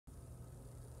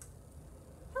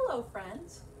Hello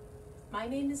friends, my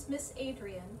name is Miss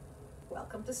Adrian.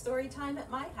 Welcome to Storytime at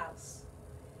my house.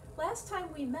 Last time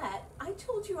we met, I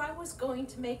told you I was going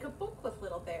to make a book with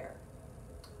Little Bear.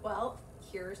 Well,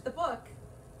 here's the book.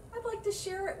 I'd like to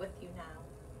share it with you now.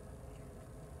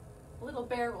 Little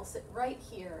Bear will sit right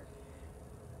here.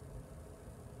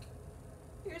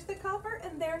 Here's the cover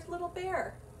and there's Little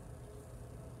Bear.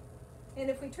 And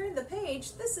if we turn the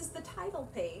page, this is the title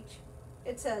page.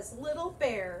 It says Little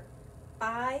Bear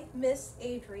by Miss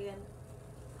Adrian.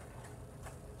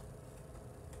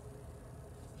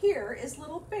 Here is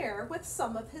Little Bear with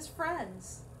some of his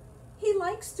friends. He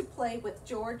likes to play with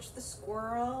George the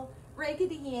Squirrel,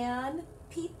 Raggedy Ann,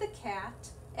 Pete the Cat,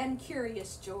 and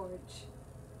Curious George.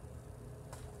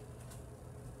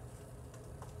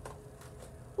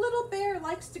 Little Bear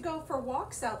likes to go for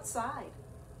walks outside.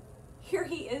 Here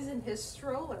he is in his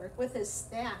stroller with his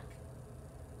snack.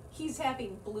 He's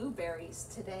having blueberries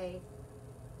today.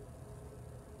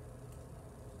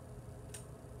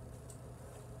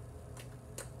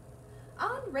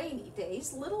 On rainy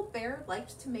days, Little Bear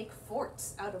likes to make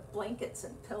forts out of blankets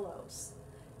and pillows.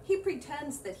 He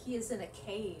pretends that he is in a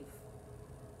cave.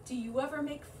 Do you ever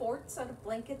make forts out of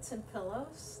blankets and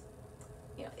pillows?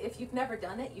 You know, if you've never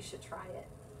done it, you should try it.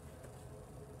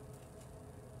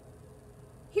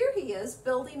 Here he is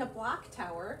building a block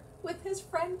tower with his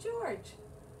friend George.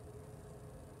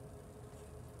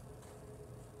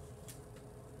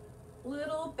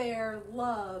 Little Bear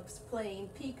loves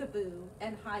playing peekaboo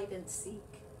and hide and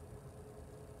seek.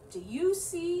 Do you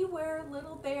see where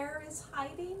Little Bear is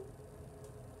hiding?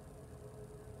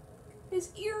 His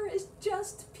ear is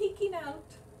just peeking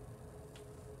out.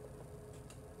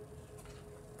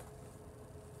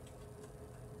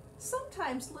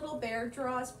 Sometimes Little Bear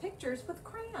draws pictures with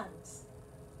crayons.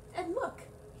 And look,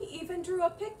 he even drew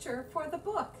a picture for the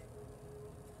book.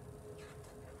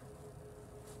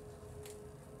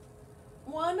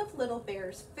 One of Little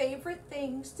Bear's favorite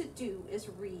things to do is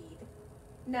read.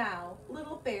 Now,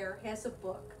 Little Bear has a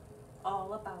book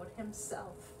all about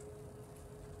himself.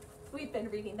 We've been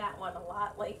reading that one a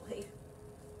lot lately.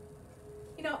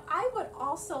 You know, I would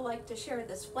also like to share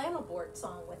this flannel board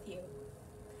song with you.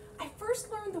 I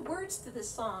first learned the words to this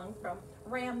song from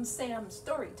Ram Sam's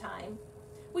Storytime.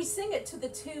 We sing it to the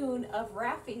tune of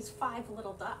Raffi's 5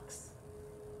 Little Ducks.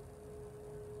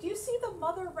 Do you see the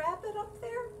mother rabbit up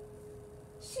there?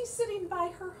 She's sitting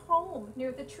by her home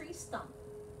near the tree stump.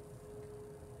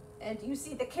 And do you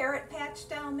see the carrot patch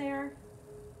down there?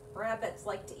 Rabbits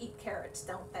like to eat carrots,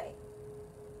 don't they?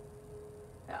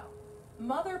 Now,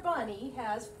 Mother Rabbit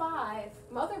has 5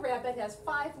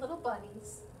 little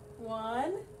bunnies.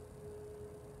 1,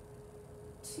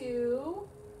 2,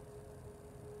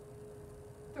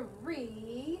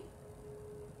 3,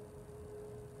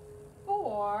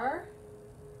 4,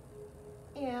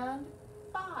 and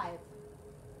 5.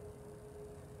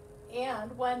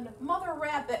 And when Mother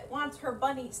Rabbit wants her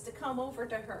bunnies to come over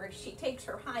to her, she takes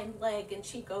her hind leg and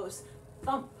she goes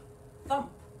thump, thump,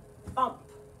 thump.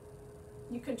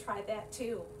 You can try that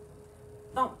too.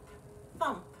 Thump,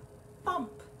 thump,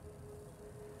 thump.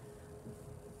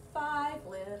 5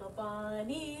 little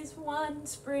bunnies one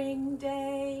spring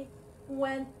day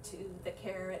went to the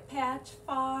carrot patch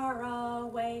far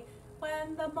away.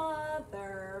 When the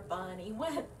mother bunny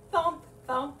went thump,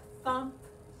 thump, thump,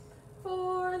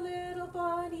 4 little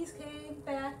bunnies came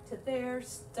back to their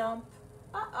stump.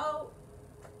 Uh-oh,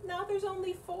 now there's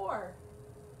only 4.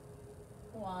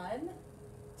 1,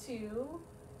 2,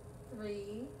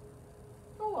 3,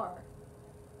 4.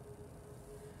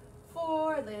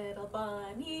 4 little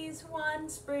bunnies one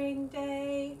spring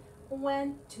day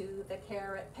went to the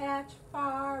carrot patch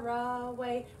far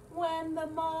away. When the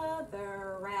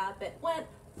mother rabbit went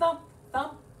thump,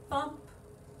 thump, thump,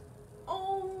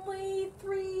 only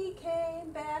 3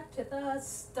 came back to the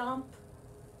stump.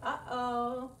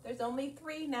 Uh-oh, there's only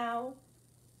 3 now.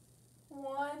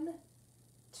 1,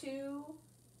 2,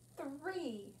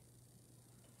 3.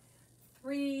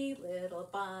 3 little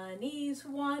bunnies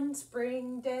one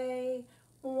spring day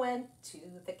went to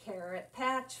the carrot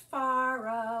patch far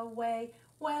away.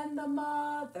 When the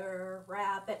mother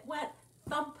rabbit went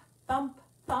thump, thump,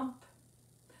 thump,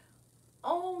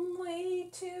 only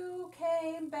 2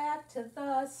 came back to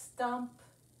the stump.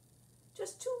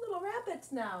 Just 2 little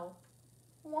rabbits now.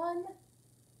 1,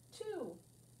 2.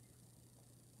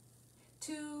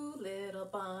 2 little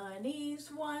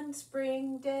bunnies one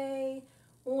spring day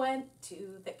went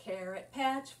to the carrot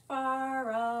patch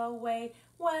far away.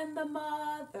 When the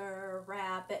mother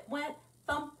rabbit went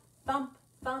thump, thump,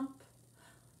 thump,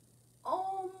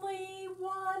 only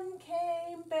 1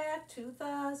 came back to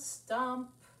the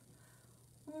stump.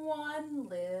 One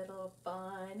little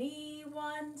bunny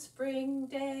one spring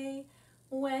day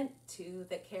went to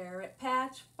the carrot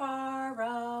patch far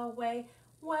away.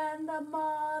 When the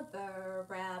mother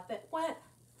rabbit went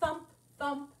thump,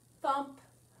 thump, thump,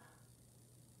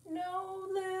 no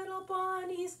little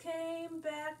bunnies came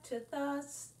back to the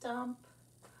stump.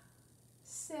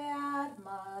 Sad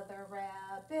mother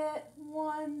rabbit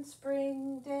one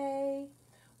spring day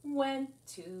went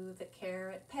to the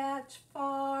carrot patch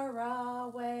far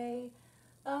away.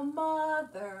 The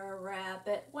mother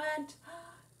rabbit went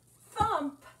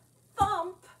thump,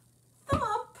 thump,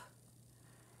 thump,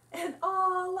 and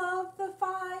all of the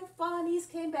 5 bunnies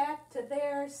came back to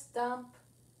their stump.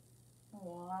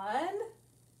 1,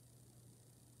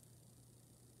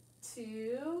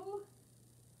 2,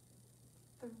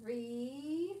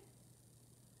 3,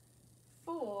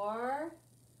 4,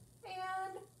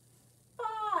 and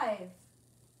 5.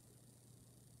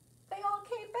 They all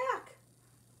came back.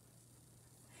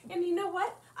 And you know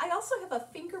what? I also have a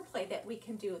finger play that we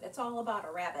can do that's all about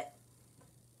a rabbit.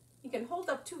 You can hold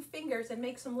up 2 fingers and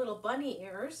make some little bunny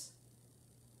ears.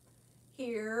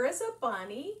 Here is a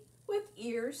bunny with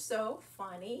ears so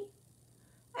funny.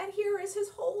 And here is his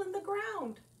hole in the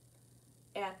ground.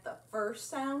 At the first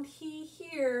sound he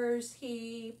hears,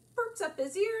 he perks up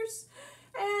his ears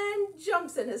and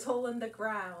jumps in his hole in the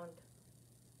ground.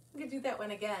 We can do that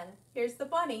one again. Here's the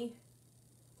bunny.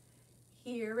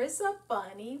 Here is a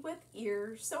bunny with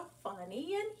ears so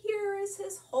funny, and here is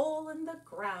his hole in the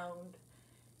ground.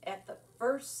 At the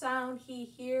first sound he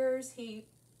hears, he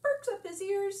perks up his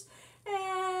ears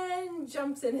and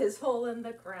jumps in his hole in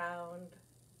the ground.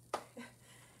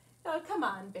 Oh, come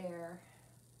on, Bear.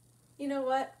 You know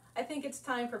what? I think it's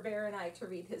time for Bear and I to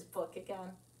read his book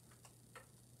again.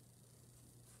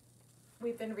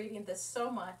 We've been reading this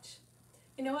so much.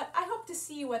 You know what? I hope to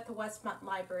see you at the Westmont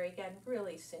Library again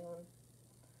really soon.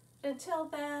 Until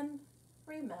then,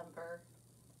 remember,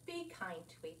 be kind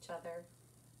to each other.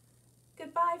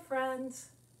 Goodbye, friends.